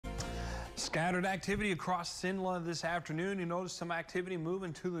Scattered activity across Cenla this afternoon. You notice some activity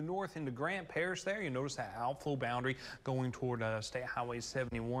moving to the north into Grant Parish there. You notice that outflow boundary going toward State Highway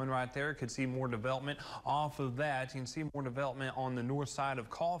 71 right there. Could see more development off of that. You can see more development on the north side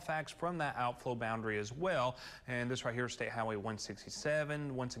of Colfax from that outflow boundary as well. And this right here is State Highway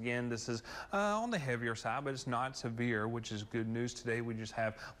 167. Once again, this is on the heavier side, but it's not severe, which is good news today. We just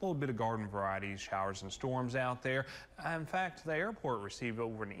have a little bit of garden variety showers and storms out there. In fact, the airport received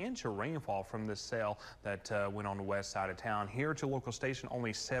over an inch of rainfall from this cell that went on the west side of town. Here to local station,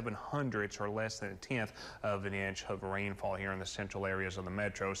 only 700ths or less than a tenth of an inch of rainfall here in the central areas of the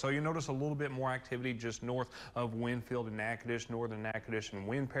metro. So you notice a little bit more activity just north of Winfield and Natchitoches, northern Natchitoches and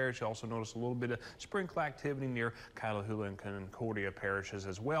Wynn Parish. You also notice a little bit of sprinkle activity near Cullowhula and Concordia parishes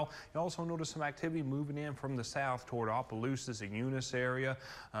as well. You also notice some activity moving in from the south toward Opelousas, the Eunice area,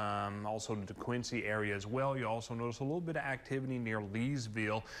 also the DeQuincy area as well. You also notice a little bit of activity near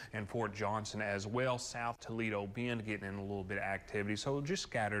Leesville and Fort Johnson as well. South Toledo Bend getting in a little bit of activity. So just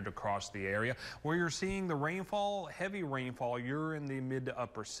scattered across the area. Where you're seeing the rainfall, heavy rainfall, you're in the mid to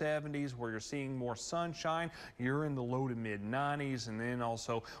upper 70s. Where you're seeing more sunshine, you're in the low to mid 90s. And then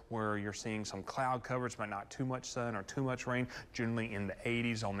also where you're seeing some cloud coverage, but not too much sun or too much rain, generally in the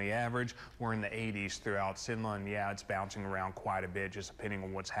 80s on the average. We're in the 80s throughout Cenla, and yeah, it's bouncing around quite a bit just depending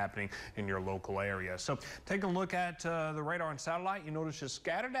on what's happening in your local area. So taking a look at the radar and satellite, you notice just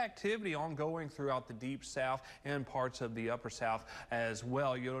scattered activity ongoing throughout the deep south and parts of the upper south as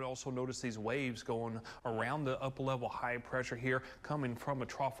well. You'll also notice these waves going around the upper level high pressure here, coming from a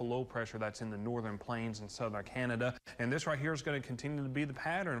trough of low pressure that's in the northern plains in southern Canada. And this right here is going to continue to be the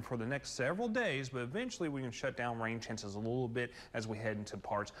pattern for the next several days, but eventually we can shut down rain chances a little bit as we head into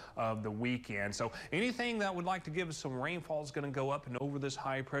parts of the weekend. So anything that would like to give us some rainfall is going to go up and over this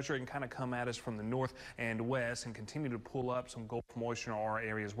high pressure and kind of come at us from the north and west and continue to pull up some Gulf moisture in our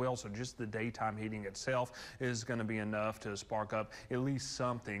area as well. So just the daytime heating itself is going to be enough to spark up at least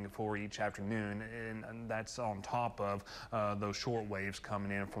something for each afternoon, and that's on top of those short waves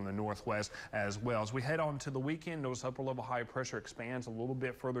coming in from the northwest as well. As we head on to the weekend, notice upper level high pressure expands a little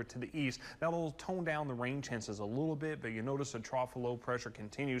bit further to the east. That'll tone down the rain chances a little bit, but you notice a trough of low pressure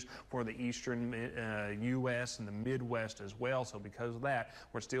continues for the eastern U.S. and the Midwest as well. So because of that,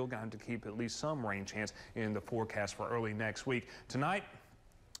 we're still going to keep at least some rain chance in the forecast for early next week. Tonight,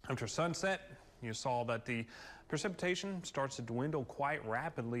 after sunset, you saw that the precipitation starts to dwindle quite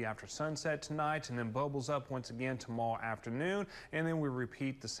rapidly after sunset tonight and then bubbles up once again tomorrow afternoon, and then we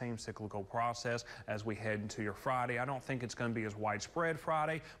repeat the same cyclical process as we head into your Friday. I don't think it's going to be as widespread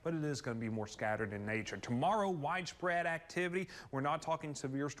Friday, but it is going to be more scattered in nature. Tomorrow, widespread activity. We're not talking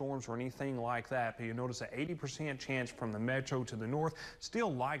severe storms or anything like that, but you notice an 80% chance from the metro to the north,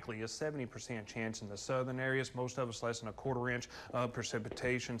 still likely a 70% chance in the southern areas. Most of us less than a quarter inch of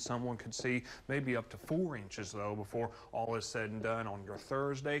precipitation. Someone could see maybe up to 4 inches before all is said and done on your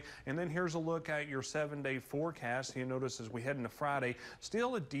Thursday. And then here's a look at your 7-day forecast. You notice as we head into Friday,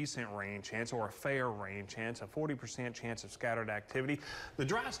 still a decent rain chance or a fair rain chance, a 40% chance of scattered activity. The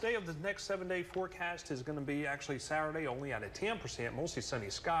driest day of the next 7-day forecast is going to be actually Saturday, only at a 10%, mostly sunny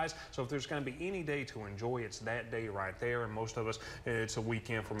skies. So if there's going to be any day to enjoy, it's that day right there. And most of us, it's a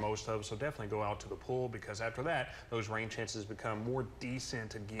weekend for most of us. So definitely go out to the pool, because after that, those rain chances become more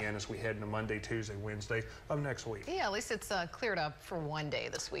decent again as we head into Monday, Tuesday, Wednesday of next week. Yeah, at least it's cleared up for one day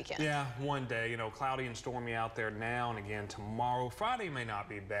this weekend. Yeah, one day. You know, cloudy and stormy out there now and again tomorrow. Friday may not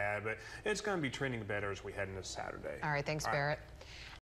be bad, but it's going to be trending better as we head into Saturday. All right, thanks, Barrett.